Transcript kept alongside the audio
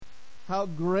How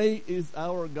great is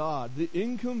our God, the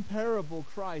incomparable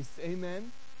Christ.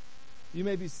 Amen. You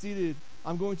may be seated.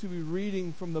 I'm going to be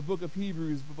reading from the book of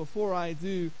Hebrews, but before I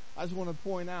do, I just want to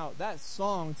point out that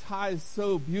song ties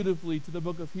so beautifully to the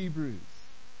book of Hebrews.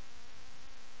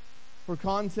 For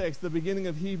context, the beginning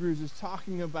of Hebrews is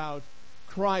talking about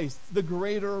Christ, the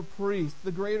greater priest,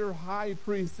 the greater high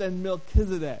priest than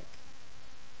Melchizedek.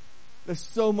 There's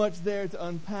so much there to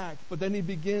unpack, but then he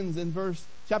begins in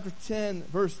chapter 10,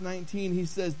 verse 19. He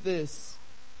says this: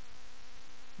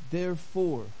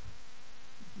 "Therefore,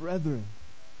 brethren,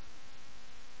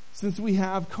 since we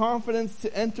have confidence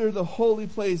to enter the holy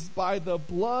place by the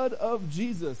blood of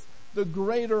Jesus, the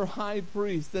greater high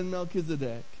priest than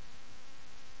Melchizedek,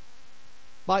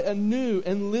 by a new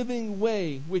and living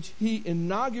way which he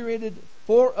inaugurated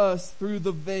for us through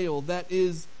the veil, that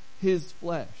is his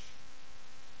flesh.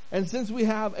 And since we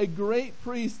have a great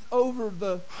priest over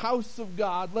the house of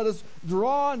God, let us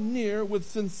draw near with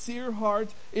sincere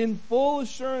heart in full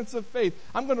assurance of faith."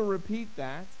 I'm going to repeat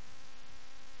that.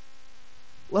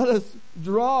 Let us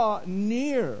draw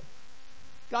near.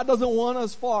 God doesn't want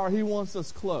us far. He wants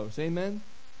us close. Amen?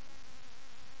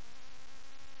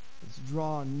 Let's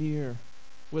draw near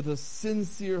with a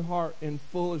sincere heart in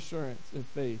full assurance of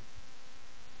faith,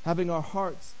 having our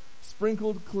hearts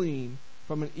sprinkled clean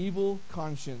from an evil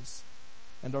conscience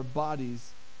and our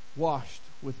bodies washed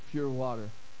with pure water.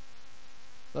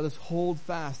 Let us hold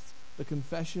fast the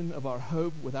confession of our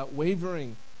hope without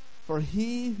wavering, for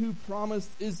he who promised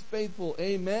is faithful.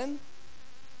 Amen?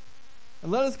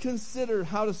 And let us consider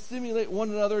how to stimulate one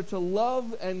another to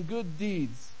love and good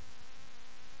deeds,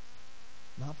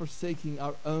 not forsaking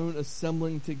our own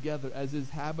assembling together, as is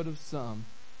habit of some,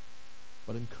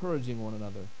 but encouraging one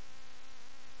another,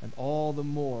 and all the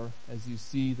more as you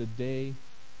see the day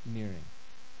nearing.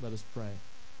 Let us pray.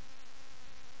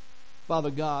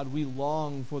 Father God, we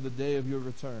long for the day of your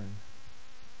return.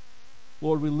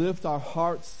 Lord, we lift our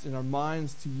hearts and our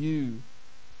minds to you.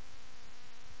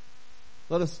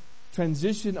 Let us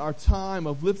transition our time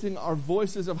of lifting our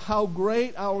voices of how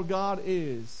great our God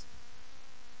is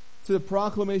to the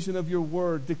proclamation of your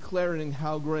word, declaring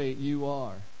how great you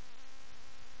are.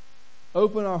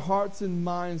 Open our hearts and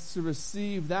minds to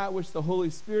receive that which the Holy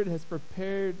Spirit has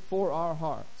prepared for our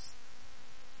hearts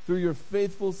through your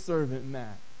faithful servant,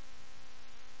 Matt.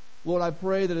 Lord, I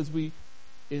pray that as we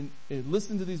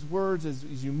listen to these words, as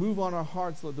you move on our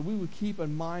hearts, Lord, that we would keep a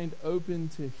mind open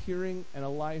to hearing and a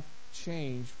life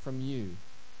change from you.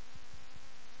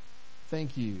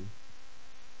 Thank you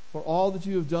for all that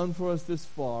you have done for us this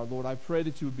far. Lord, I pray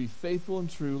that you would be faithful and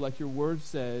true like your word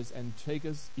says and take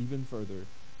us even further.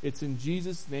 It's in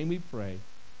Jesus' name we pray.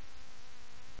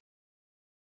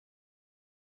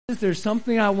 There's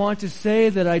something I want to say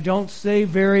that I don't say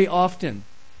very often.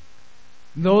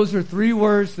 Those are 3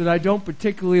 words that I don't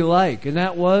particularly like, and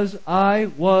that was, I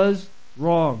was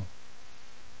wrong.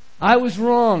 I was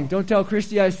wrong. Don't tell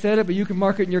Christy I said it, but you can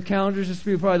mark it in your calendars. This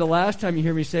will be probably the last time you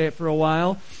hear me say it for a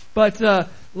while. But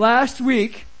last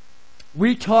week,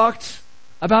 we talked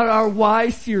about our Why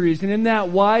series, and in that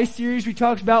Why series, we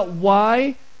talked about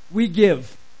why we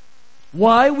give.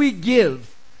 Why we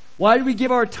give. Why do we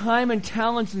give our time and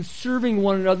talents in serving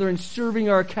one another and serving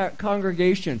our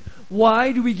congregation?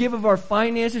 Why do we give of our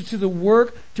finances to the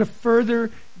work to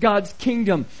further God's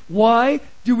kingdom? Why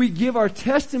do we give our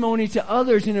testimony to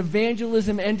others in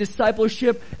evangelism and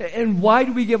discipleship? And why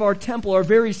do we give our temple, our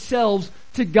very selves,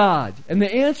 to God? And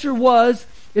the answer was,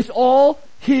 it's all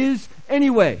His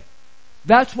anyway.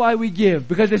 That's why we give,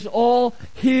 because it's all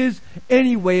His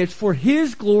anyway. It's for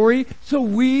His glory, so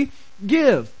we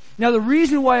give. Now, the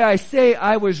reason why I say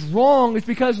I was wrong is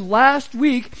because last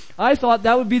week I thought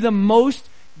that would be the most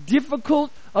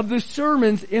difficult of the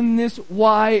sermons in this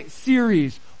Why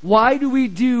series. Why do we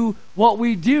do what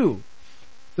we do?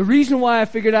 The reason why I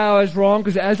figured out I was wrong,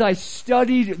 because as I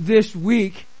studied this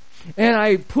week, and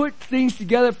I put things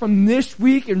together from this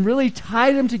week and really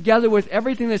tied them together with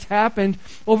everything that's happened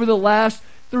over the last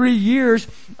 3 years,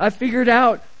 I figured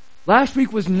out last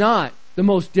week was not the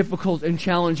most difficult and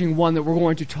challenging one that we're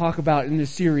going to talk about in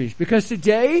this series. Because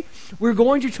today, we're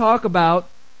going to talk about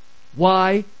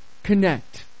why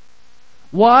connect.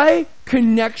 Why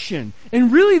connection?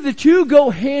 And really the two go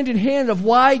hand in hand of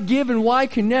why give and why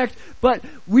connect, but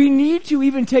we need to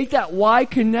even take that why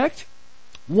connect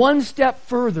one step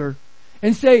further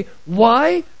and say,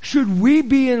 why should we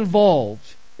be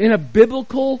involved in a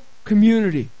biblical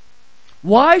community?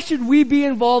 Why should we be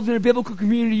involved in a biblical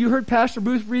community? You heard Pastor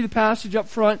Booth read the passage up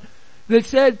front that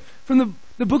said from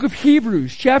the book of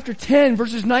Hebrews, chapter 10,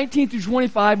 verses 19 through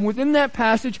 25. And within that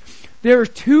passage, there are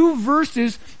 2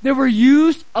 verses that were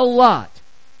used a lot.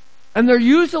 And they're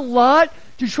used a lot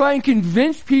to try and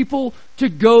convince people to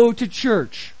go to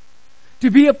church, to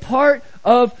be a part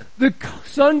of the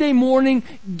Sunday morning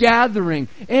gathering.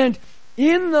 And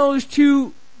in those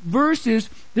two verses,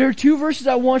 there are two verses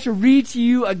I want to read to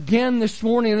you again this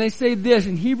morning, and they say this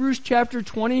in Hebrews chapter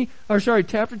 10,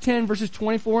 verses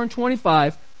 24 and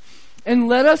 25. And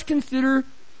let us consider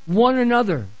one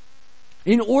another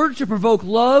in order to provoke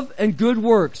love and good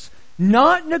works,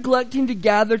 not neglecting to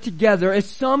gather together as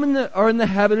some are in the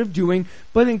habit of doing,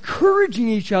 but encouraging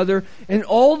each other, and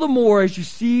all the more as you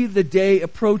see the day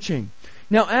approaching.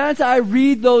 Now, as I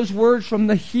read those words from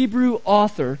the Hebrew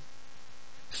author,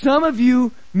 some of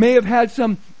you may have had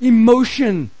some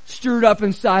emotion stirred up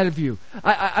inside of you.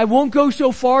 I won't go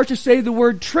so far to say the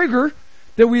word trigger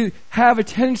that we have a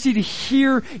tendency to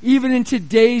hear even in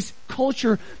today's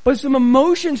culture, but some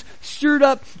emotions stirred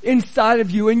up inside of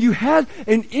you, and you had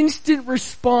an instant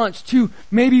response to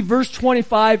maybe verse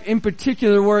 25 in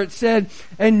particular, where it said,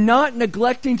 and not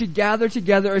neglecting to gather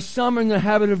together as some are in the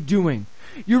habit of doing.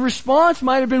 Your response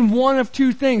might have been one of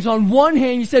two things. On one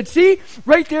hand, you said, see,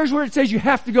 right there's where it says you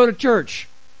have to go to church.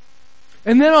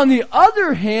 And then on the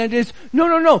other hand is,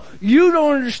 no, you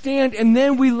don't understand. And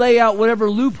then we lay out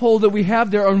whatever loophole that we have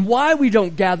there on why we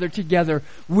don't gather together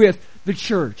with the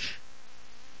church.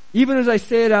 Even as I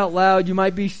say it out loud, you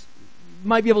might be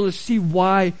able to see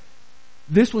why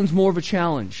this one's more of a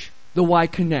challenge. The why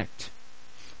connect.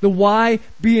 The why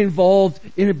be involved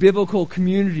in a biblical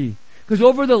community. Because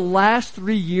over the last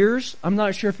 3 years, I'm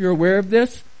not sure if you're aware of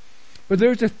this, but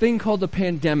there's a thing called the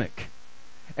pandemic.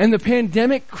 And the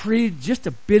pandemic created just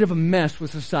a bit of a mess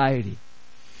with society.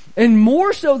 And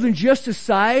more so than just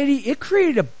society, it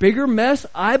created a bigger mess,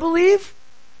 I believe,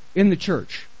 in the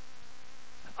church.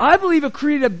 I believe it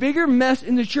created a bigger mess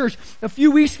in the church. A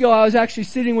few weeks ago, I was actually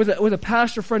sitting with a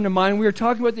pastor friend of mine. We were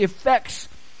talking about the effects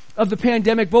of the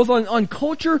pandemic, both on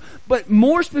culture, but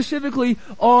more specifically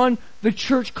on the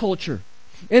church culture.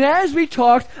 And as we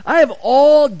talked, I have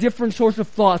all different sorts of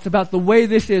thoughts about the way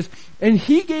this is. And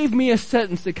he gave me a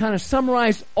sentence that kind of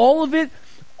summarized all of it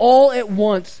all at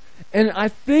once. And I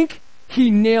think he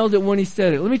nailed it when he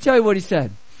said it. Let me tell you what he said.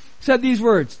 He said these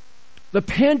words: the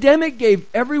pandemic gave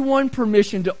everyone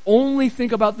permission to only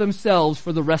think about themselves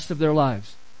for the rest of their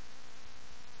lives.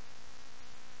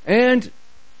 And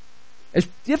as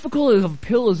difficult of a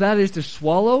pill as that is to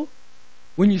swallow,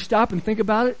 when you stop and think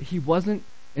about it, he wasn't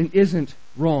and isn't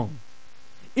wrong.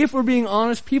 If we're being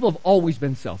honest, people have always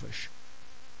been selfish.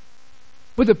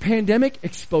 But the pandemic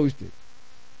exposed it.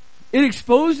 It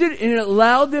exposed it, and it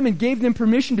allowed them and gave them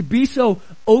permission to be so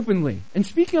openly. And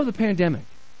speaking of the pandemic,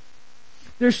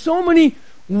 there's so many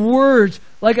words,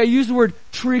 like I use the word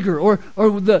trigger, or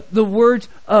the words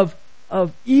of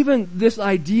even this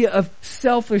idea of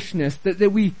selfishness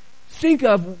that we think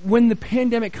of when the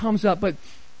pandemic comes up. But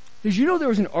did you know there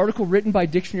was an article written by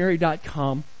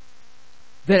dictionary.com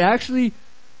that actually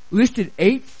listed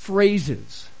 8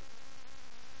 phrases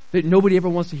that nobody ever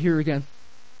wants to hear again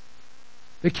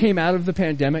that came out of the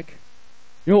pandemic?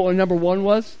 You know what number 1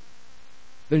 was?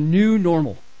 The new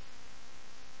normal.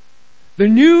 The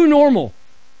new normal.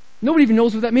 Nobody even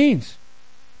knows what that means.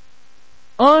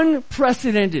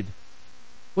 Unprecedented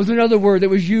was another word that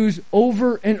was used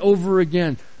over and over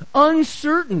again.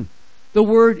 Uncertain. The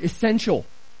word essential.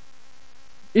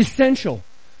 Essential.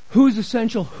 Who's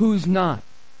essential? Who's not?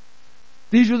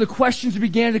 These were the questions that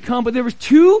began to come, but there was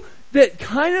 2 that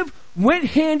kind of went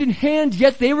hand in hand,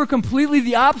 yet they were completely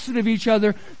the opposite of each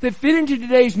other, that fit into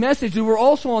today's message that were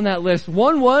also on that list.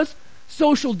 One was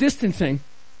social distancing,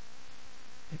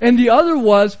 and the other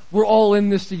was we're all in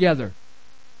this together.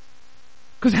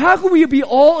 Because how can we be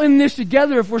all in this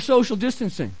together if we're social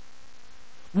distancing?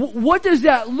 What does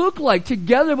that look like?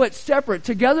 Together but separate,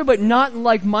 together but not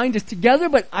like-minded, together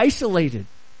but isolated.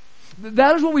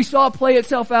 That is what we saw play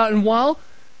itself out. And while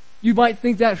you might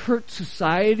think that hurt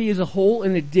society as a whole,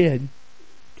 and it did,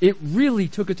 it really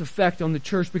took its effect on the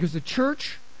church, because the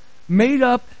church, made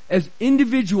up as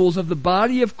individuals of the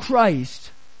body of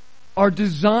Christ, are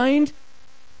designed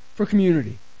for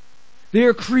community. They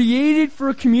are created for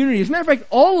a community. As a matter of fact,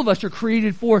 all of us are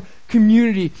created for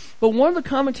community. But one of the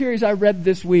commentaries I read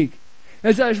this week,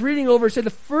 as I was reading over, it said the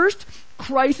first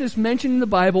crisis mentioned in the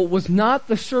Bible was not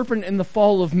the serpent and the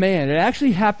fall of man. It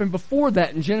actually happened before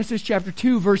that in Genesis chapter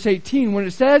 2, verse 18, when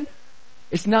it said,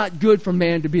 it's not good for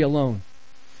man to be alone.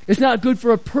 It's not good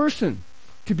for a person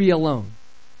to be alone.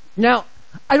 Now,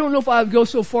 I don't know if I would go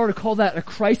so far to call that a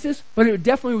crisis, but it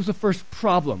definitely was the first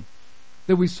problem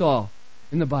that we saw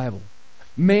in the Bible.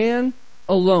 Man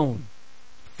alone.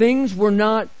 Things were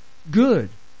not good.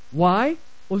 Why?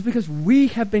 Well, it's because we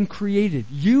have been created.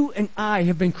 You and I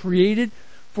have been created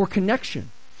for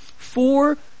connection,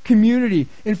 for community.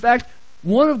 In fact,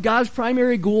 one of God's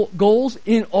primary goals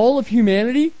in all of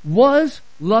humanity was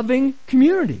loving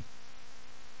community.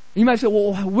 You might say,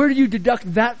 well, where do you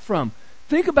deduct that from?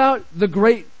 Think about the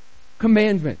great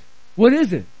commandment. What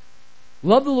is it?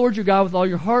 Love the Lord your God with all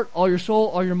your heart, all your soul,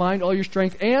 all your mind, all your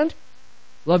strength, and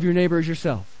love your neighbor as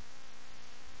yourself.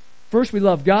 First, we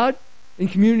love God in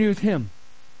community with Him.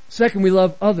 Second, we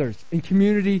love others in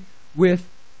community with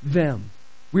them.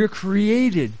 We are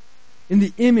created in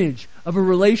the image of a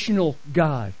relational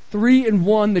God. 3 in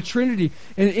 1, the Trinity.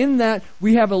 And in that,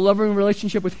 we have a loving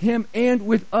relationship with Him and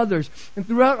with others. And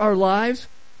throughout our lives,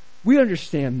 we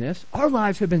understand this. Our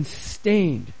lives have been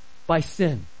stained by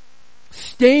sin,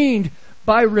 stained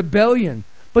by rebellion.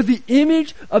 But the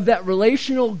image of that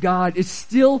relational God is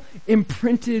still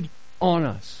imprinted on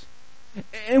us.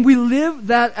 And we live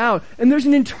that out. And there's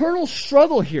an internal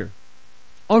struggle here.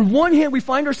 On one hand, we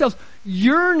find ourselves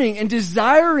yearning and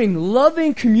desiring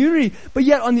loving community, but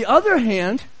yet on the other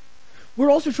hand,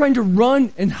 we're also trying to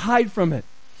run and hide from it.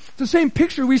 It's the same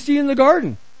picture we see in the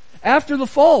garden. After the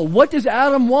fall, what does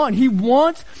Adam want? He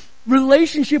wants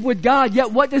relationship with God,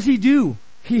 yet what does he do?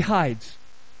 He hides.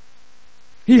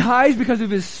 He hides because of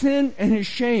his sin and his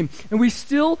shame. And we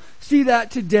still see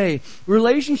that today.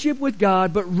 Relationship with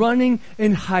God, but running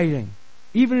and hiding.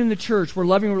 Even in the church, where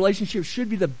loving relationships should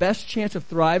be the best chance of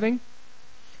thriving,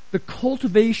 the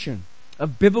cultivation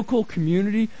of biblical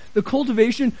community, the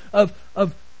cultivation of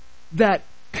that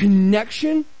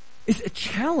connection is a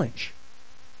challenge.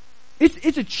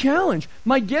 It's a challenge.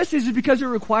 My guess is because it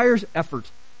requires effort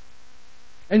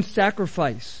and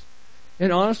sacrifice.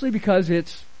 And honestly, because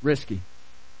it's risky.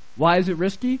 Why is it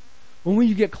risky? Well, when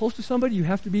you get close to somebody, you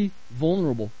have to be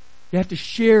vulnerable. You have to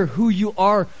share who you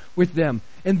are with them.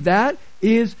 And that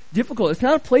is difficult. It's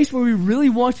not a place where we really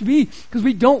want to be because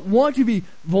we don't want to be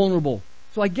vulnerable.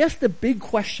 So I guess the big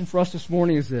question for us this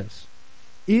morning is this.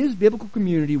 Is biblical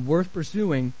community worth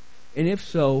pursuing? And if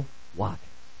so, why?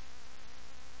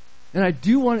 And I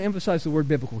do want to emphasize the word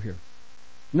biblical here.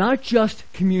 Not just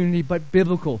community, but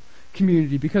biblical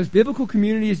community. Because biblical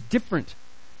community is different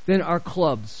than our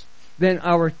clubs, than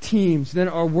our teams, than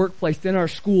our workplace, than our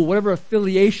school, whatever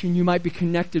affiliation you might be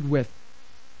connected with.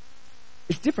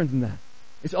 It's different than that.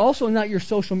 It's also not your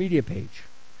social media page.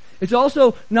 It's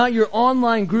also not your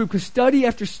online group, because study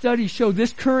after study show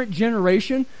this current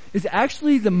generation is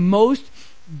actually the most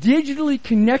digitally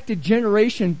connected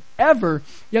generation ever,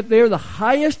 yet they are the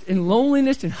highest in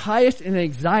loneliness and highest in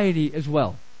anxiety as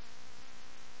well.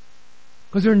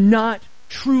 Because they're not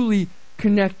truly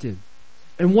connected.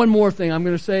 And one more thing I'm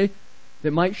going to say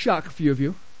that might shock a few of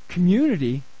you.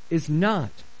 Community is not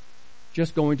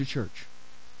just going to church.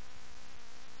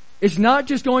 It's not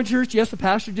just going to church. Yes, the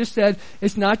pastor just said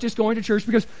it's not just going to church,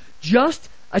 because just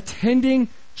attending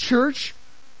church,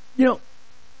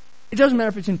 it doesn't matter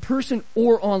if it's in person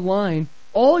or online.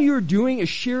 All you're doing is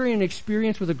sharing an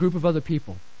experience with a group of other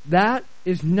people. That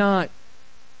is not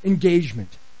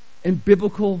engagement in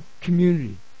biblical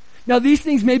community. Now, these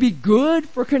things may be good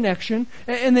for connection,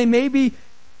 and they may be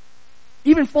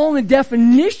even fall in the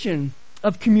definition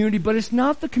of community, but it's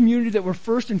not the community that we're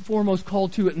first and foremost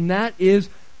called to, and that is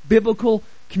biblical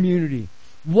community.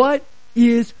 What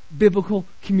is biblical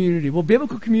community? Well,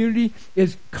 biblical community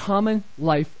is common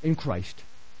life in Christ.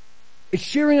 It's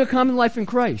sharing a common life in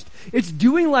Christ. It's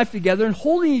doing life together and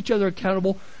holding each other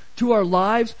accountable to our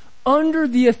lives under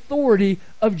the authority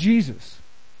of Jesus.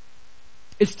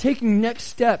 It's taking next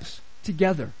steps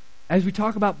together. As we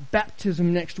talk about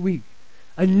baptism next week,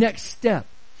 a next step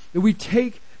that we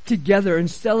take together and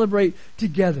celebrate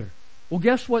together. Well,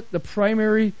 guess what the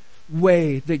primary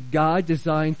way that God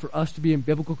designed for us to be in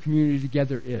biblical community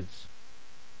together is?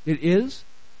 It is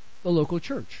the local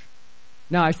church.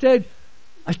 Now, I said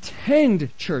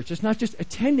attend church. It's not just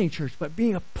attending church, but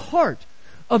being a part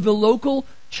of the local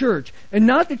church. And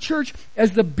not the church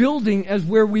as the building as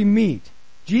where we meet.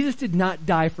 Jesus did not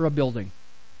die for a building.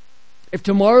 If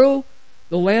tomorrow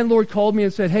the landlord called me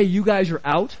and said, hey, you guys are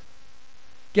out,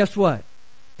 guess what?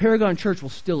 Paragon Church will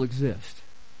still exist.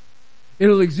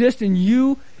 It'll exist in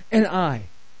you and I.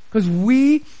 Because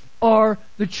we are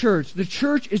the church. The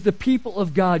church is the people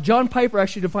of God. John Piper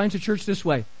actually defines the church this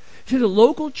way. He says a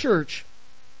local church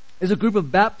is a group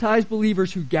of baptized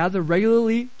believers who gather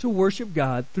regularly to worship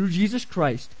God through Jesus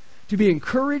Christ, to be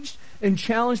encouraged and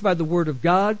challenged by the Word of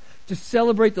God, to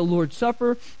celebrate the Lord's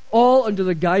Supper, all under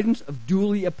the guidance of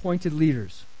duly appointed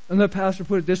leaders. Another pastor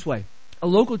put it this way. A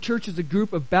local church is a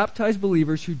group of baptized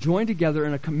believers who join together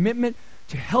in a commitment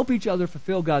to help each other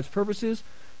fulfill God's purposes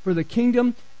for the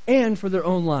kingdom and for their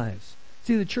own lives.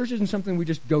 See, the church isn't something we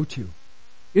just go to.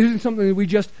 It isn't something that we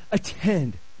just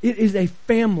attend. It is a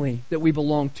family that we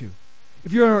belong to.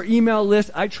 If you're on our email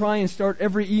list, I try and start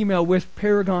every email with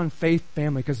Paragon Faith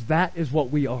Family, because that is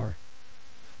what we are.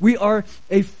 We are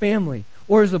a family.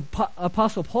 Or as the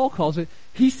Apostle Paul calls it,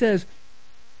 he says,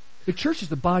 the church is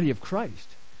the body of Christ.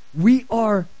 We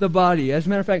are the body. As a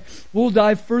matter of fact, we'll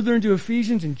dive further into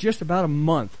Ephesians in just about a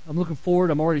month. I'm looking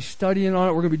forward. I'm already studying on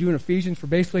it. We're going to be doing Ephesians for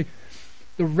basically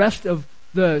the rest of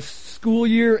the school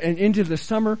year and into the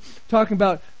summer, talking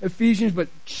about Ephesians, but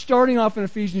starting off in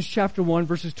Ephesians chapter 1,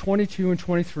 verses 22 and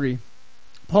 23,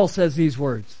 Paul says these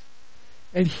words,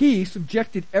 "And he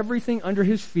subjected everything under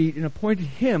his feet and appointed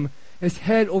him as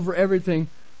head over everything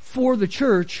for the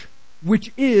church,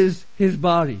 which is his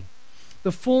body,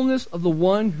 the fullness of the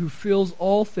one who fills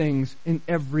all things in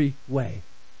every way."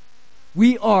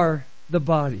 We are the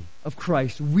body of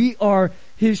Christ. We are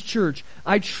his church.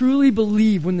 I truly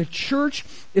believe when the church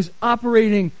is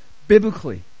operating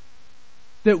biblically,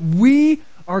 that we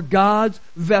are God's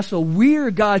vessel. We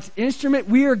are God's instrument.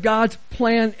 We are God's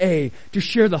plan A to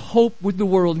share the hope with the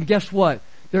world. And guess what?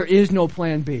 There is no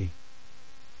plan B.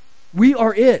 We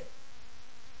are it.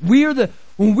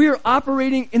 When we are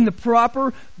operating in the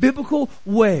proper biblical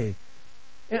way.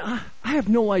 And I have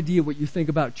no idea what you think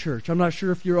about church. I'm not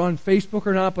sure if you're on Facebook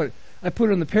or not, but I put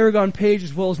it on the Paragon page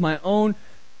as well as my own.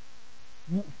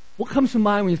 What comes to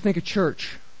mind when you think of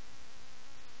church?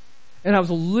 And I was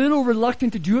a little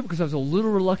reluctant to do it because I was a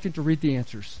little reluctant to read the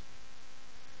answers.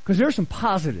 Because there are some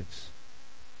positives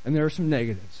and there are some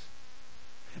negatives.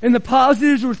 And the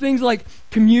positives were things like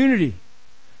community,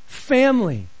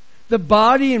 family, the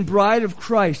body and bride of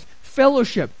Christ,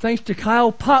 fellowship, thanks to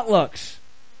Kyle Potlucks.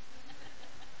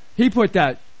 He put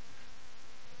that.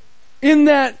 In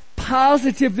that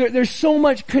positive, there's so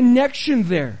much connection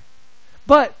there.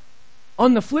 But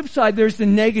on the flip side, there's the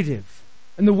negative.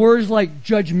 And the words like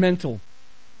judgmental,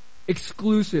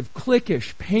 exclusive,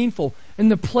 cliquish, painful, and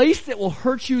the place that will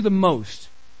hurt you the most.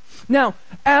 Now,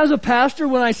 as a pastor,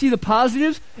 when I see the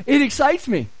positives, it excites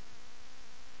me.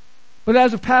 But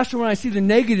as a pastor, when I see the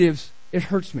negatives, it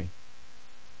hurts me.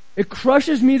 It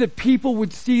crushes me that people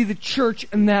would see the church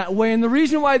in that way. And the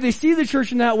reason why they see the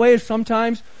church in that way is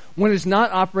sometimes when it's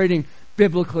not operating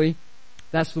biblically,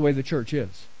 that's the way the church is.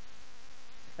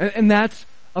 And that's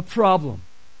a problem.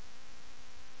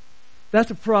 That's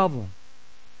a problem.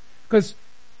 Because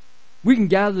we can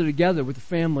gather together with the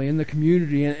family and the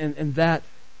community and that,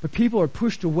 but people are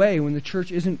pushed away when the church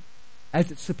isn't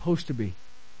as it's supposed to be.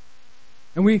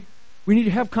 And we need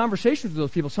to have conversations with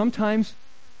those people. Sometimes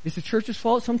it's the church's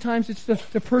fault. Sometimes it's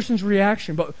the person's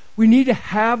reaction. But we need to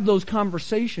have those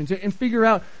conversations and figure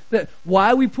out that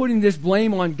why are we putting this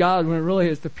blame on God when it really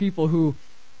is the people who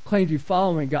claim to be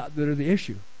following God that are the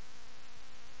issue.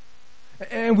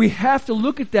 And we have to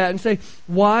look at that and say,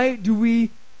 why do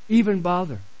we even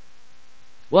bother?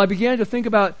 Well, I began to think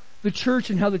about the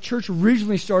church and how the church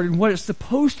originally started and what it's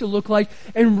supposed to look like,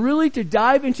 and really to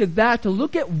dive into that, to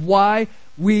look at why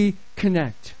we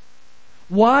connect.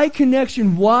 Why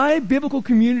connection? Why biblical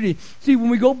community? See, when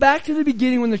we go back to the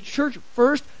beginning, when the church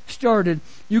first started,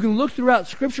 you can look throughout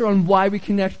Scripture on why we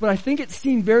connect, but I think it's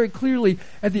seen very clearly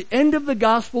at the end of the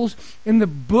Gospels, in the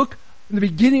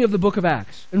beginning of the book of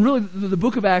Acts, and really the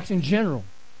book of Acts in general,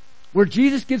 where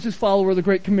Jesus gives his follower the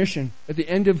Great Commission at the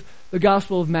end of the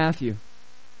Gospel of Matthew.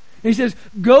 And he says,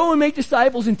 "Go and make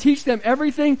disciples and teach them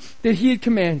everything that he had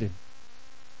commanded."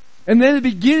 And then at the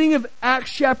beginning of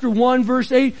Acts chapter 1,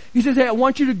 verse 8, he says, "Hey, I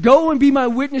want you to go and be my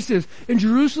witnesses in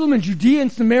Jerusalem and Judea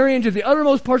and Samaria and to the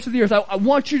uttermost parts of the earth. I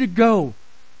want you to go."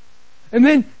 And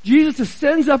then Jesus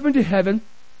ascends up into heaven.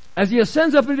 As he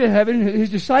ascends up into heaven, his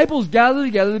disciples gather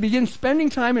together. They begin spending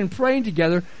time and praying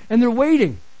together, and they're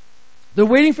waiting. They're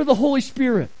waiting for the Holy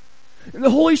Spirit. And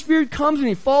the Holy Spirit comes and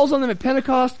he falls on them at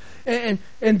Pentecost, and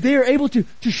they are able to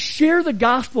share the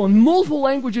gospel in multiple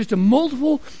languages to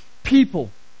multiple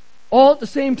people, all at the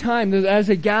same time as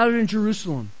they gathered in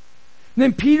Jerusalem. And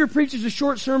then Peter preaches a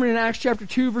short sermon in Acts chapter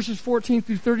 2, verses 14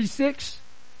 through 36.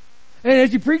 And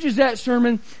as he preaches that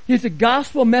sermon, he has a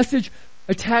gospel message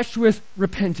attached with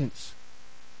repentance.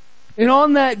 And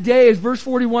on that day, as verse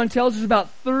 41 tells us, about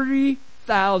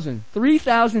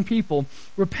 3,000 people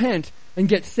repent and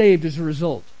get saved as a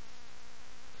result.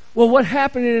 Well, what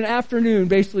happened in an afternoon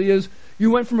basically is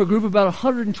you went from a group of about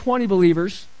 120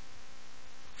 believers,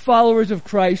 followers of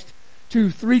Christ,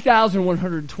 to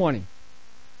 3,120.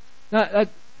 Now,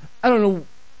 I don't know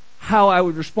how I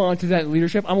would respond to that in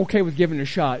leadership. I'm okay with giving it a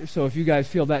shot. So if you guys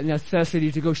feel that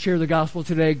necessity to go share the gospel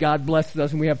today, God blesses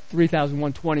us, and we have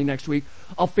 3,120 next week,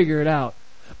 I'll figure it out.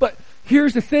 But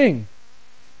here's the thing.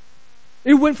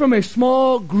 It went from a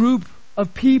small group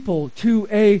of people to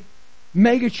a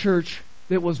mega church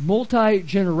that was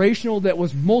multi-generational, that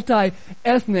was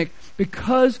multi-ethnic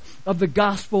because of the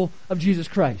gospel of Jesus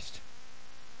Christ.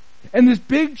 And this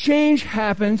big change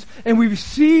happens, and we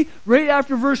see right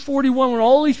after verse 41, when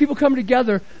all these people come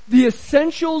together, the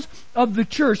essentials of the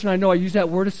church, and I know I use that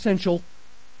word essential,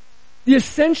 the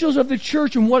essentials of the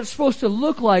church and what it's supposed to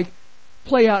look like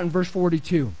play out in verse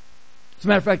 42. As a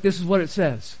matter of fact, this is what it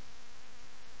says.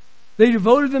 They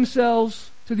devoted themselves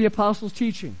to the apostles'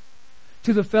 teaching,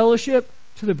 to the fellowship,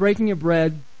 to the breaking of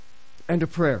bread, and to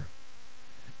prayer.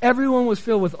 Everyone was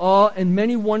filled with awe, and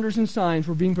many wonders and signs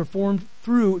were being performed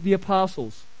through the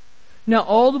apostles. Now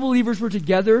all the believers were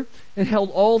together and held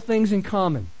all things in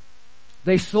common.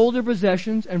 They sold their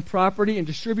possessions and property and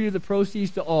distributed the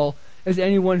proceeds to all, as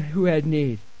anyone who had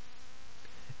need.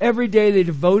 Every day they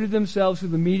devoted themselves to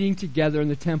the meeting together in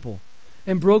the temple,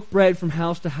 and broke bread from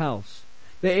house to house.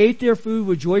 They ate their food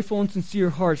with joyful and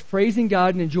sincere hearts, praising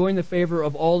God and enjoying the favor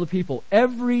of all the people.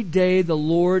 Every day the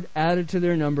Lord added to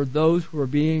their number those who were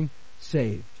being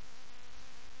saved.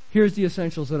 Here's the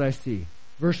essentials that I see.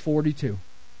 Verse 42.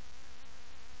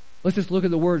 Let's just look at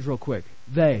the words real quick.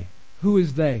 They. Who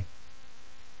is they?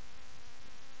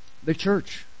 The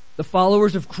church. The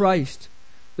followers of Christ.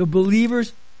 The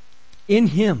believers in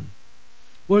Him.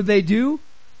 What did they do?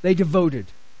 They devoted.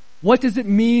 What does it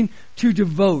mean to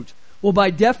devote? Well,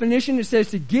 by definition, it says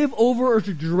to give over or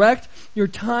to direct your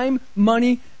time,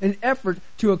 money, and effort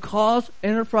to a cause,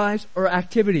 enterprise, or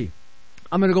activity.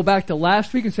 I'm going to go back to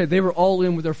last week and say they were all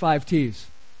in with their 5 T's.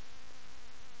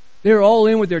 They were all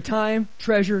in with their time,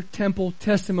 treasure, temple,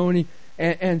 testimony,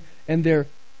 and their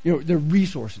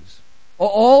resources.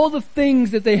 All the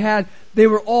things that they had, they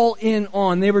were all in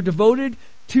on. They were devoted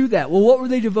to that. Well, what were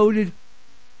they devoted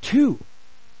to?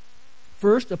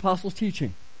 First, apostles'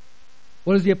 teaching.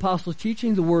 What is the apostles'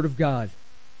 teaching? The Word of God.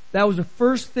 That was the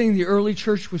first thing the early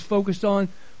church was focused on,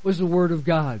 was the Word of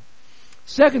God.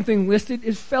 Second thing listed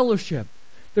is fellowship.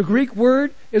 The Greek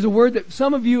word is a word that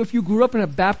some of you, if you grew up in a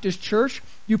Baptist church,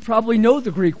 you probably know the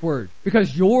Greek word,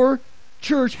 because your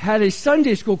church had a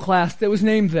Sunday school class that was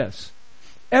named this.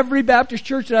 Every Baptist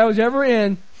church that I was ever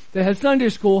in that had Sunday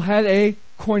school had a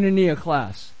koinonia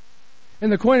class.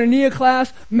 And the koinonia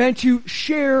class meant to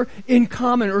share in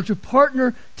common or to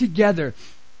partner together.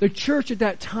 The church at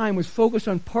that time was focused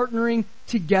on partnering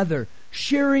together,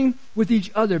 sharing with each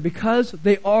other, because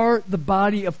they are the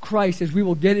body of Christ. As we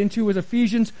will get into with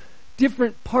Ephesians,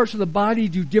 different parts of the body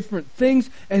do different things,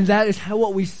 and that is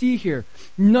what we see here.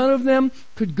 None of them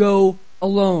could go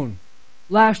alone.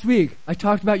 Last week, I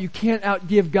talked about you can't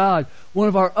outgive God. One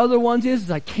of our other ones is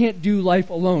I can't do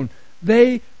life alone.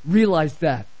 They realized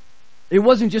that. It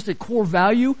wasn't just a core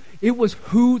value, it was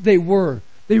who they were.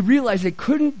 They realized they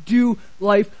couldn't do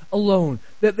life alone,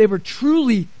 that they were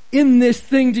truly in this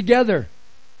thing together.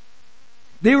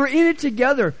 They were in it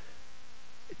together.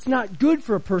 It's not good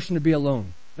for a person to be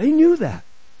alone. They knew that.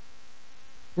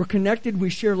 We're connected, we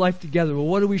share life together. Well,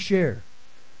 what do we share?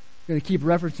 I'm going to keep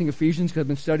referencing Ephesians because I've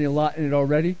been studying a lot in it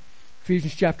already.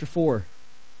 Ephesians chapter 4. It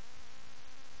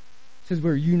says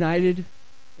we're united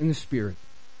in the Spirit.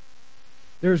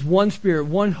 There's one Spirit,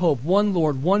 one hope, one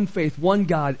Lord, one faith, one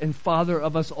God, and Father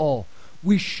of us all.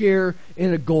 We share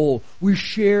in a goal. We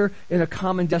share in a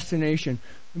common destination.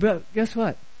 But guess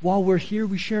what? While we're here,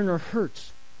 we share in our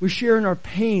hurts. We share in our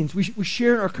pains. We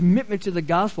share in our commitment to the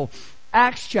gospel.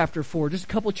 Acts chapter 4, just a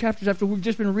couple chapters after we've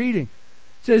just been reading,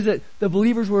 says that the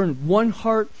believers were in one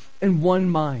heart and one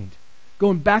mind.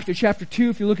 Going back to chapter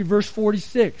 2, if you look at verse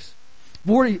 46.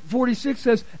 46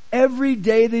 says, every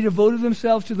day they devoted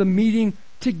themselves to the meeting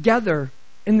together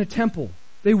in the temple.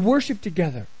 They worshiped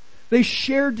together. They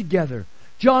shared together.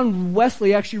 John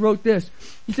Wesley actually wrote this.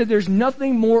 He said, there's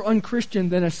nothing more unchristian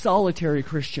than a solitary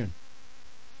Christian.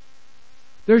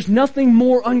 There's nothing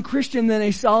more unchristian than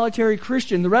a solitary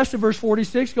Christian. The rest of verse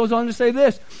 46 goes on to say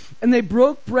this. And they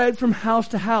broke bread from house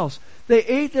to house. They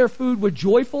ate their food with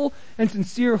joyful and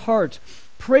sincere hearts,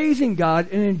 praising God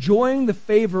and enjoying the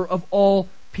favor of all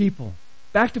people.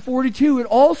 Back to 42, it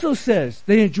also says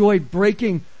they enjoyed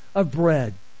breaking of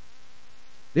bread.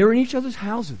 They were in each other's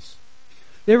houses.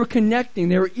 They were connecting,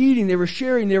 they were eating, they were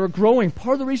sharing, they were growing.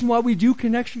 Part of the reason why we do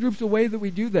connection groups the way that we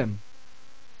do them,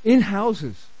 in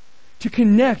houses, to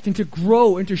connect and to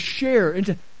grow and to share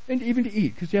and even to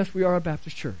eat, because yes, we are a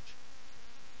Baptist church.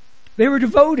 They were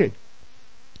devoted.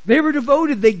 They were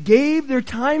devoted. They gave their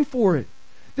time for it.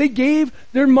 They gave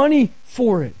their money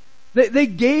for it. They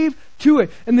gave to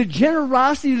it. And the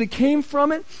generosity that came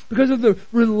from it, because of the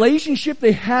relationship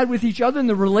they had with each other and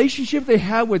the relationship they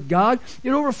had with God, it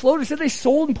overflowed. It said they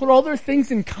sold and put all their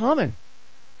things in common.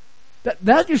 That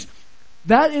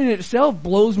in itself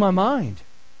blows my mind.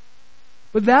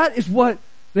 But that is what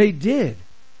they did.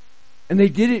 And they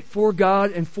did it for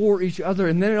God and for each other.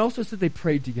 And then it also said they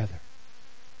prayed together.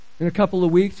 In a couple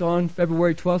of weeks, on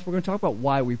February 12th, we're going to talk about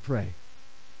why we pray.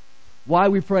 Why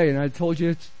we pray. And I told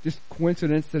you it's just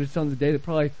coincidence that it's on the day that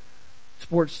probably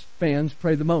sports fans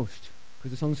pray the most,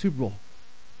 because it's on the Super Bowl.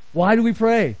 Why do we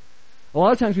pray? A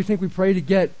lot of times we think we pray to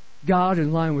get God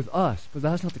in line with us, but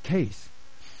that's not the case.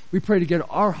 We pray to get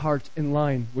our hearts in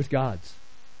line with God's.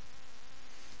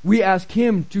 We ask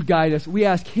Him to guide us. We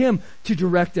ask Him to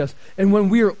direct us. And when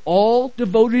we are all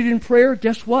devoted in prayer,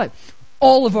 guess what?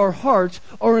 All of our hearts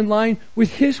are in line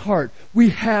with His heart. We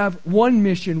have one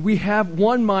mission. We have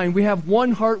one mind. We have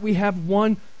one heart. We have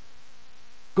one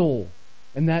goal.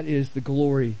 And that is the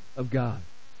glory of God.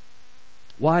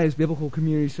 Why is biblical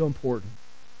community so important?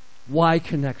 Why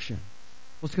connection?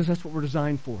 Well, it's because that's what we're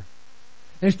designed for.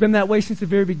 And it's been that way since the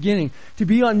very beginning. To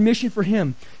be on mission for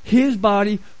Him. His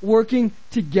body working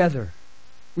together.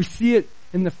 We see it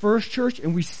in the first church,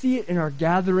 and we see it in our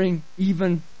gathering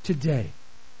even today.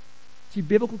 See,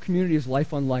 biblical community is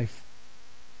life on life.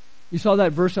 You saw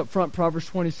that verse up front, Proverbs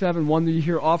 27, one that you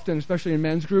hear often, especially in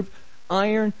men's group.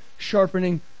 Iron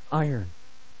sharpening iron.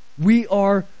 We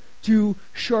are to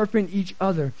sharpen each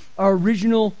other. Our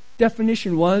original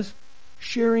definition was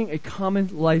sharing a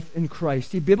common life in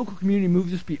Christ. See, biblical community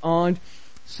moves us beyond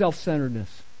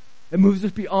self-centeredness. It moves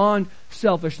us beyond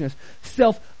selfishness,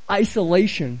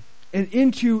 self-isolation, and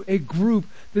into a group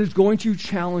that is going to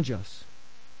challenge us.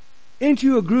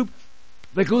 Into a group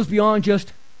that goes beyond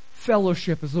just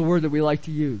fellowship, is the word that we like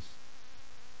to use.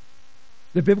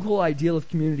 The biblical ideal of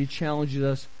community challenges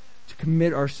us to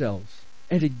commit ourselves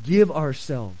and to give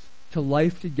ourselves to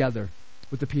life together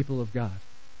with the people of God.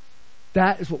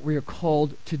 That is what we are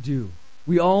called to do.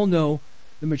 We all know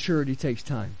that maturity takes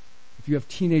time. If you have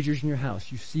teenagers in your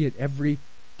house, you see it every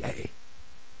day.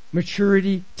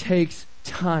 Maturity takes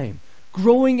time.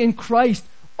 Growing in Christ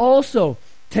also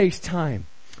takes time.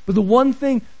 But the one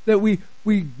thing that we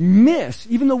miss,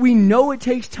 even though we know it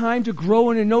takes time to grow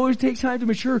and know it takes time to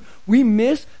mature, we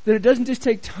miss that it doesn't just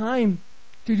take time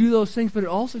to do those things, but it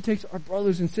also takes our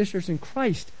brothers and sisters in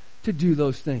Christ to do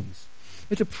those things.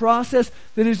 It's a process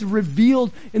that is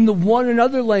revealed in the one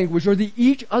another language, or the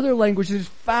each other language that is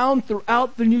found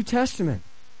throughout the New Testament.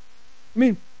 I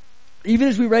mean, even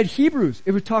as we read Hebrews,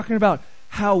 it was talking about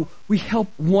how we help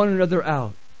one another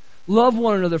out. Love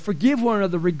one another, forgive one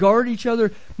another, regard each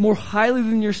other more highly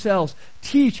than yourselves,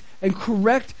 teach and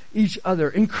correct each other,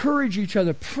 encourage each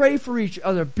other, pray for each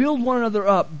other, build one another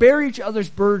up, bear each other's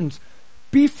burdens,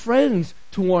 be friends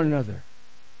to one another.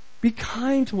 Be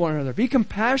kind to one another. Be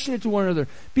compassionate to one another.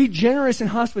 Be generous in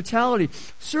hospitality.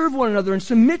 Serve one another and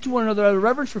submit to one another out of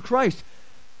reverence for Christ.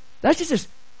 That's just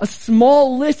a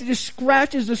small list. It just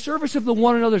scratches the surface of the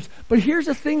one another's. But here's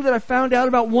the thing that I found out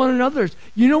about one another's.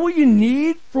 You know what you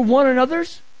need for one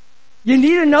another's? You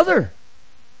need another.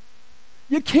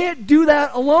 You can't do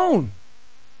that alone.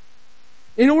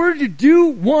 In order to do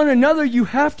one another, you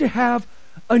have to have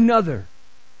another.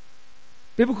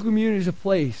 Biblical community is a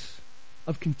place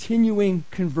of continuing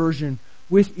conversion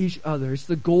with each other. It's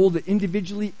the goal that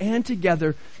individually and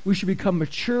together we should become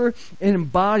mature and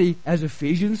embody, as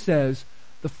Ephesians says,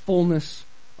 the fullness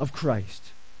of Christ.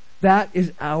 That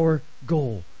is our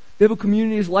goal. Biblical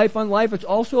community is life on life. It's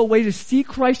also a way to see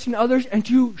Christ in others and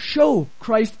to show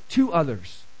Christ to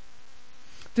others.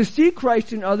 To see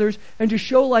Christ in others and to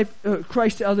show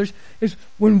Christ to others is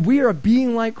when we are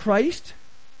being like Christ,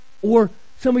 or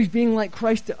somebody's being like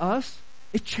Christ to us,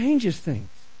 it changes things.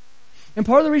 And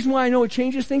part of the reason why I know it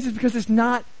changes things is because it's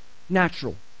not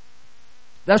natural.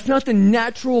 That's not the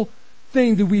natural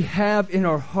thing that we have in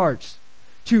our hearts,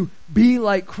 to be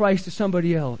like Christ to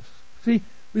somebody else. See,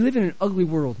 we live in an ugly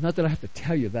world. Not that I have to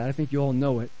tell you that. I think you all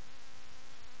know it.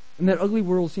 And that ugly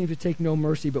world seems to take no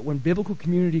mercy. But when biblical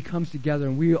community comes together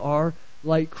and we are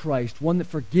like Christ, one that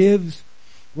forgives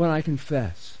when I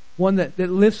confess, one that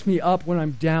lifts me up when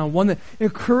I'm down, one that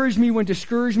encourages me when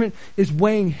discouragement is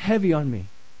weighing heavy on me.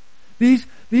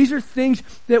 These are things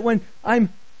that when I'm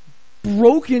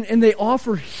broken and they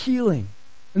offer healing,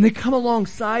 and they come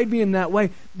alongside me in that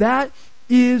way, that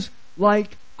is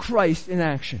like Christ in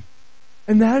action.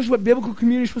 And that is what biblical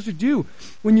community is supposed to do.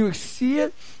 When you see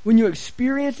it, when you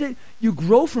experience it, you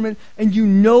grow from it, and you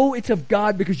know it's of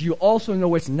God because you also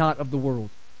know it's not of the world.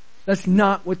 That's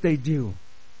not what they do.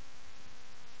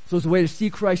 So it's a way to see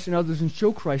Christ in others and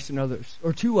show Christ in others,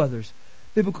 or to others.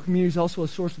 Biblical community is also a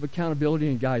source of accountability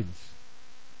and guidance.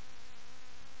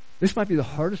 This might be the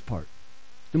hardest part,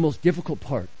 the most difficult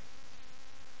part,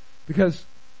 because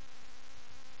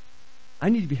I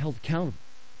need to be held accountable.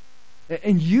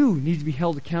 And you need to be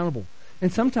held accountable.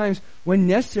 And sometimes, when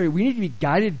necessary, we need to be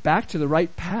guided back to the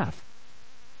right path.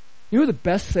 You know who the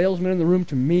best salesman in the room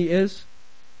to me is?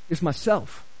 It's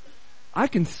myself. I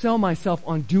can sell myself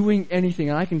on doing anything,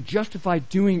 and I can justify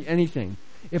doing anything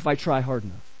if I try hard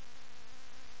enough.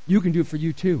 You can do it for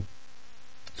you too.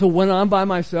 So when I'm by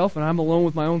myself and I'm alone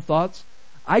with my own thoughts,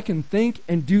 I can think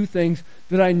and do things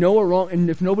that I know are wrong, and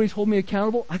if nobody's holding me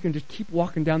accountable, I can just keep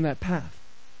walking down that path.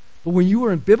 But when you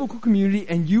are in biblical community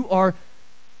and you are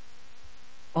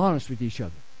honest with each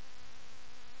other,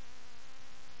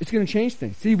 it's going to change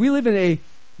things. See, we live in a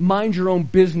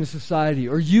mind-your-own-business society,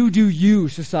 or you-do-you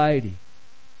society.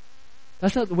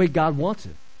 That's not the way God wants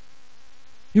it.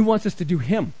 He wants us to do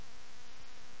Him.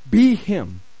 Be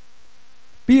Him.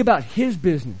 Be about His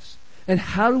business. And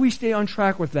how do we stay on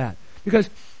track with that? Because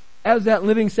as that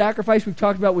living sacrifice we've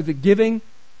talked about with the giving,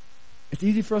 it's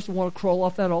easy for us to want to crawl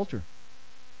off that altar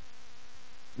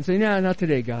and say, nah, not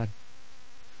today, God.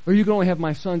 Or you can only have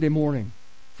my Sunday morning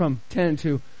from 10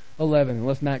 to 11,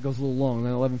 unless Matt goes a little long, and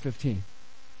then 11:15.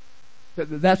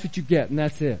 That's what you get, and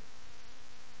that's it.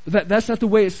 But that's not the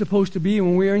way it's supposed to be. And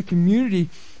when we're in community,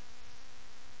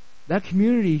 that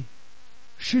community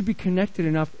should be connected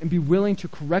enough and be willing to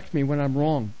correct me when I'm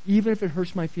wrong, even if it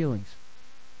hurts my feelings,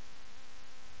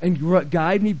 and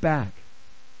guide me back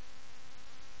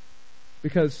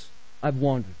because I've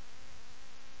wandered.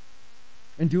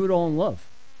 And do it all in love,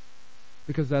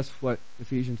 because that's what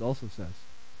Ephesians also says.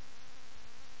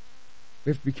 We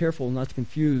have to be careful not to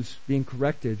confuse being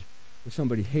corrected with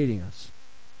somebody hating us.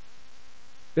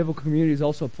 Biblical community is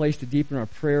also a place to deepen our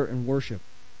prayer and worship.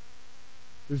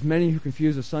 There's many who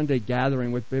confuse a Sunday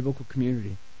gathering with biblical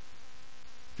community.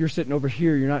 If you're sitting over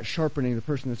here, you're not sharpening the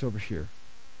person that's over here.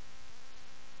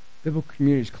 Biblical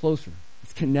community is closer.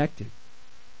 It's connected.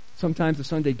 Sometimes the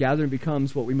Sunday gathering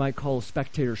becomes what we might call a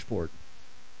spectator sport.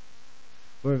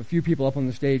 We have a few people up on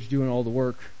the stage doing all the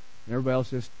work, and everybody else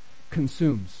just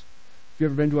consumes. If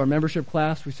you've ever been to our membership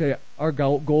class, we say our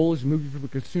goal is to move you from a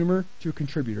consumer to a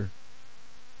contributor.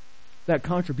 That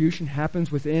contribution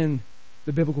happens within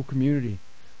the biblical community.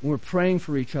 When we're praying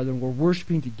for each other and we're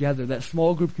worshiping together, that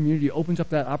small group community opens up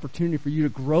that opportunity for you to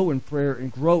grow in prayer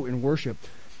and grow in worship.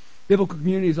 Biblical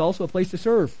community is also a place to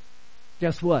serve.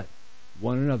 Guess what?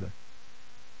 One another.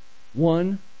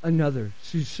 One another.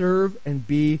 To serve and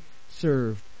be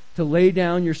served. To lay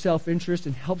down your self-interest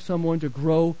and help someone to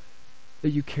grow that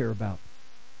you care about.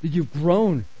 That you've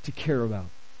grown to care about.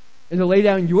 And to lay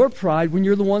down your pride when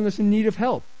you're the one that's in need of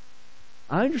help.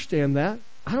 I understand that.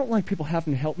 I don't like people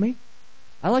having to help me.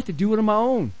 I like to do it on my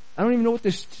own. I don't even know what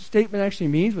this statement actually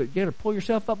means, but you got to pull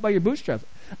yourself up by your bootstraps.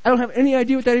 I don't have any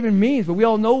idea what that even means, but we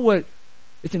all know what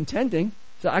it's intending,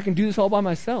 so I can do this all by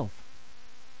myself.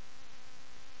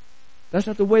 That's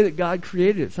not the way that God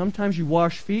created it. Sometimes you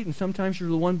wash feet, and sometimes you're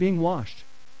the one being washed.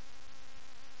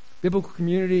 Biblical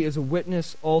community is a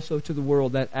witness also to the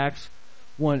world. That Acts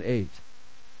 1:8.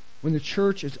 When the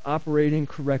church is operating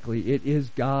correctly, it is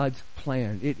God's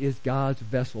plan. It is God's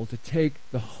vessel to take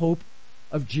the hope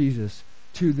of Jesus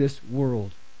to this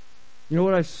world. You know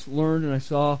what I learned and I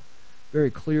saw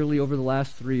very clearly over the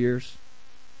last 3 years?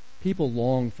 People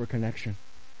long for connection.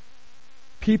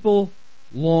 People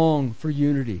long for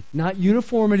unity. Not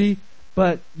uniformity,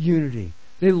 but unity.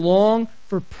 They long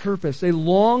for purpose. They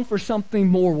long for something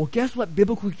more. Well, guess what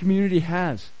biblical community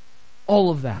has?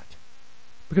 All of that.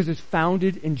 Because it's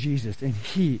founded in Jesus, and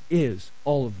He is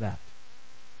all of that.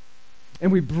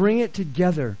 And we bring it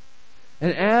together.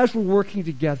 And as we're working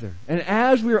together, and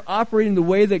as we are operating the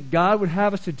way that God would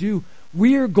have us to do,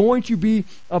 we are going to be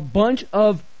a bunch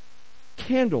of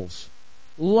candles,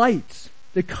 lights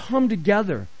that come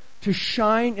together to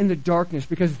shine in the darkness,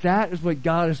 because that is what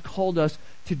God has called us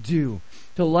to do,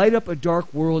 to light up a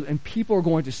dark world, and people are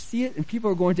going to see it, and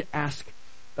people are going to ask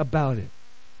about it.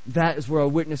 That is where our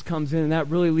witness comes in, and that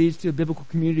really leads to a biblical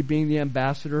community being the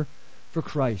ambassador for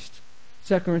Christ.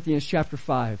 2 Corinthians chapter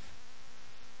 5.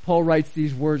 Paul writes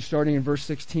these words starting in verse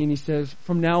 16. He says,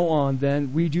 "From now on,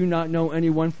 then, we do not know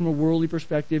anyone from a worldly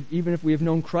perspective, even if we have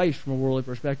known Christ from a worldly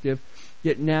perspective.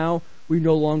 Yet now we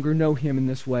no longer know Him in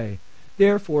this way.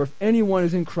 Therefore, if anyone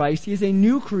is in Christ, he is a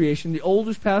new creation. The old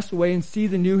has passed away, and see,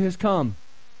 the new has come.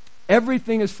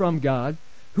 Everything is from God,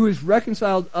 who has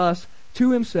reconciled us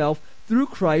to Himself through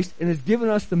Christ and has given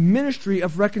us the ministry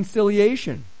of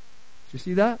reconciliation." Do you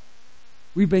see that?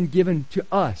 We've been given to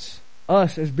us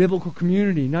as biblical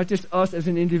community, not just us as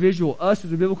an individual, us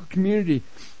as a biblical community,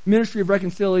 ministry of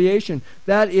reconciliation.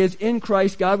 That is, in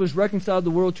Christ, God was reconciled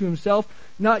the world to Himself,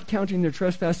 not counting their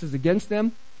trespasses against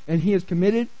them, and He has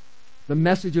committed the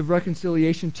message of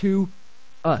reconciliation to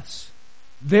us.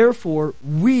 Therefore,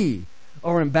 we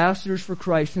are ambassadors for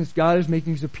Christ, since God is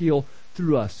making His appeal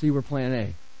through us. See, we're plan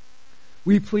A.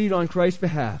 We plead on Christ's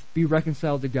behalf, be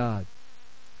reconciled to God.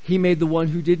 He made the one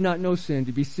who did not know sin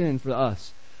to be sin for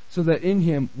us, so that in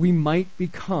him we might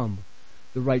become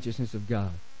the righteousness of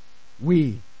God.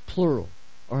 We, plural,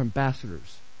 are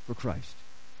ambassadors for Christ.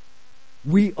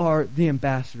 We are the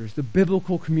ambassadors, the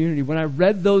biblical community. When I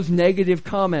read those negative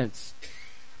comments,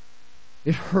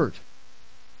 it hurt.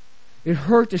 It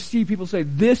hurt to see people say,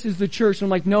 this is the church. And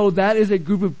I'm like, no, that is a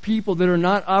group of people that are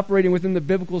not operating within the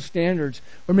biblical standards.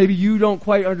 Or maybe you don't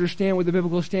quite understand what the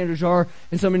biblical standards are,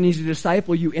 and someone needs to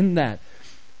disciple you in that.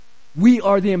 We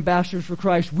are the ambassadors for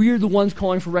Christ. We are the ones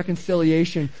calling for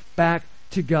reconciliation back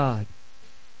to God.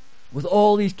 With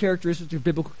all these characteristics of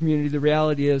biblical community, the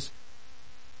reality is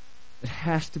it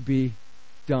has to be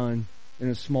done in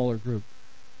a smaller group.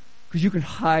 Because you can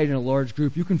hide in a large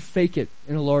group. You can fake it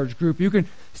in a large group. You can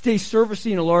stay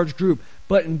servicey in a large group.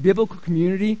 But in biblical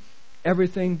community,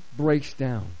 everything breaks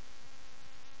down.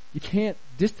 You can't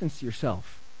distance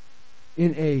yourself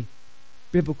in a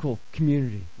biblical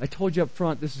community. I told you up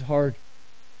front, this is hard.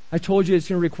 I told you it's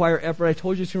going to require effort. I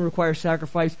told you it's going to require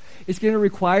sacrifice. It's going to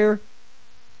require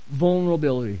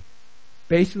vulnerability.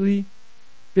 Basically,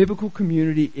 biblical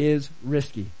community is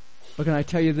risky. But can I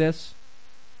tell you this?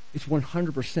 It's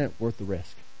 100% worth the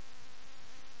risk.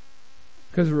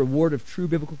 Because the reward of true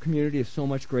biblical community is so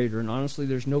much greater. And honestly,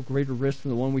 there's no greater risk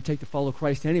than the one we take to follow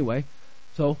Christ anyway.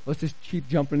 So let's just keep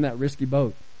jumping in that risky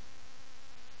boat.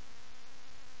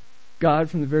 God,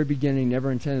 from the very beginning,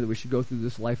 never intended that we should go through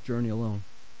this life journey alone.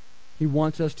 He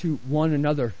wants us to one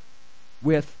another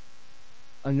with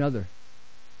another.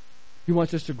 He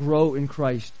wants us to grow in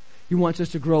Christ. He wants us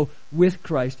to grow with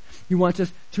Christ. He wants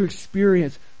us to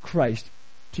experience Christ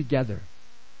together.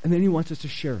 And then he wants us to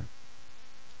share it.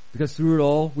 Because through it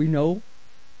all, we know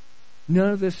none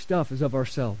of this stuff is of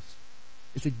ourselves.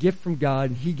 It's a gift from God,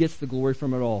 and he gets the glory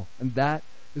from it all. And that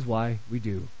is why we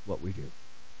do what we do.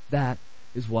 That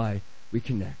is why we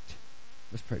connect.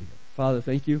 Let's pray together. Father,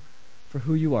 thank you for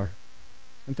who you are.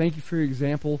 And thank you for your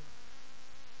example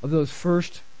of those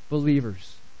first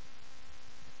believers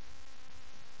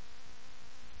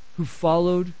who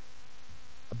followed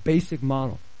a basic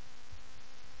model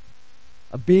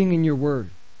of being in your word,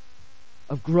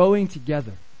 of growing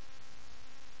together,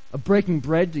 of breaking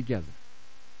bread together,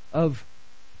 of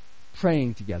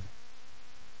praying together.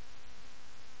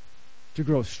 To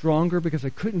grow stronger because I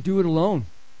couldn't do it alone.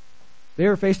 They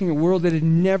were facing a world that had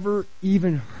never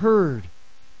even heard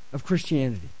of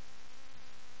Christianity.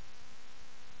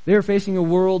 They were facing a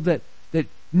world that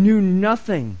knew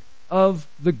nothing of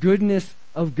the goodness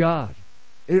of God.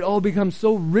 It had all become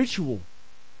so ritual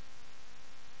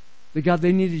that God,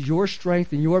 they needed your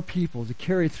strength and your people to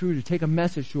carry through, to take a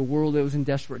message to a world that was in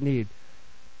desperate need.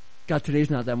 God, today's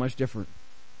not that much different.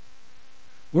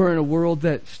 We're in a world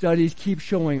that studies keep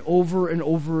showing over and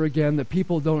over again that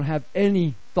people don't have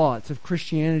any thoughts of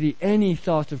Christianity, any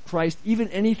thoughts of Christ, even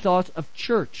any thoughts of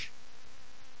church.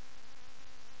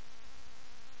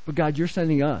 But God, you're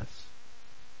sending us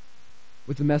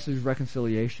with the message of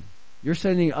reconciliation. You're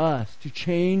sending us to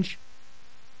change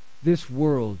this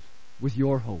world with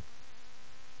your hope.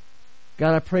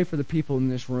 God, I pray for the people in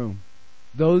this room,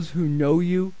 those who know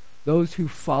you, those who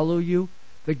follow you,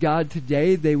 that God,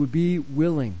 today they would be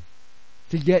willing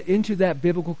to get into that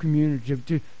biblical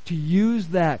community, to use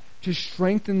that to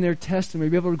strengthen their testimony,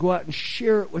 be able to go out and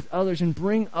share it with others and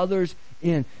bring others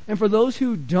in. And for those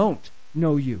who don't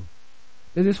know you,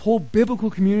 that this whole biblical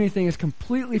community thing is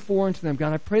completely foreign to them,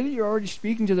 God, I pray that you're already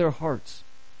speaking to their hearts,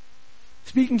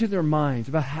 speaking to their minds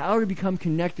about how to become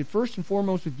connected, first and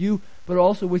foremost with you, but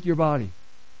also with your body.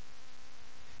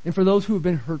 And for those who have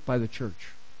been hurt by the church,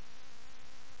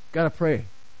 God, I pray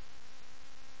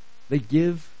they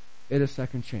give it a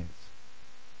second chance.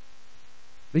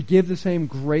 They give the same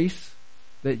grace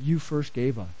that you first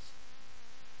gave us.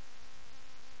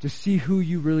 To see who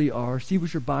you really are, see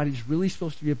what your body is really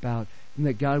supposed to be about, and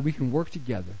that, God, we can work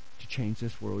together to change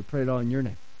this world. We pray it all in your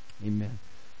name. Amen.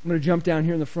 I'm going to jump down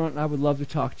here in the front, and I would love to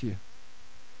talk to you.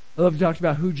 I'd love to talk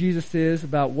about who Jesus is,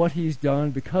 about what he's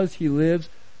done, because he lives,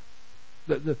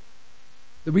 that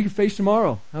we can face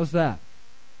tomorrow. How's that?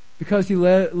 Because he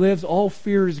lives, all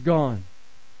fear is gone.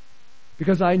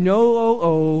 Because I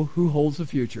know who holds the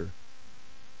future.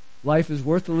 Life is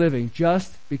worth the living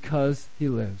just because he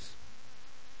lives.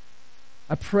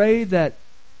 I pray that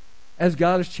as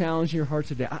God is challenging your heart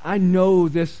today, I know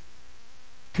this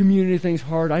community thing's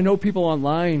hard. I know people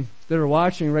online that are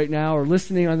watching right now or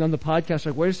listening on the podcast are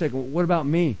like, wait a second, what about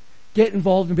me? Get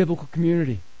involved in biblical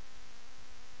community.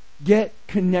 Get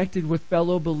connected with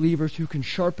fellow believers who can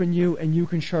sharpen you and you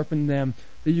can sharpen them,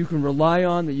 that you can rely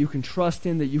on, that you can trust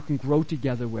in, that you can grow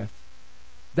together with.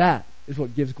 That is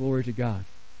what gives glory to God.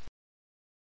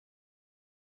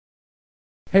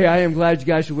 Hey, I am glad you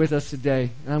guys are with us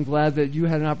today. And I'm glad that you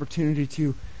had an opportunity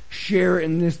to share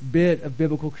in this bit of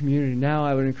biblical community. Now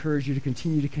I would encourage you to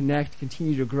continue to connect,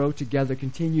 continue to grow together,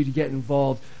 continue to get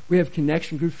involved. We have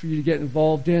connection groups for you to get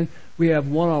involved in. We have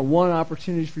one-on-one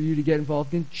opportunities for you to get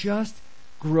involved in. Just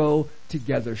grow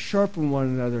together. Sharpen one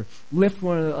another. Lift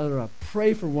one another up.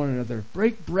 Pray for one another.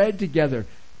 Break bread together.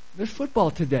 There's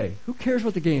football today. Who cares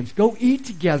about the games? Go eat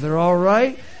together, all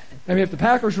right? I mean, if the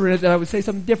Packers were in it, then I would say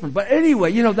something different. But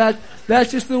anyway,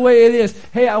 that's just the way it is.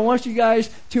 Hey, I want you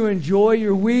guys to enjoy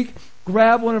your week.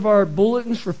 Grab one of our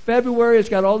bulletins for February. It's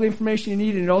got all the information you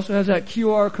need, and it also has that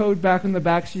QR code back in the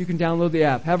back so you can download the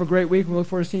app. Have a great week. We look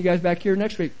forward to seeing you guys back here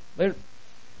next week. Later.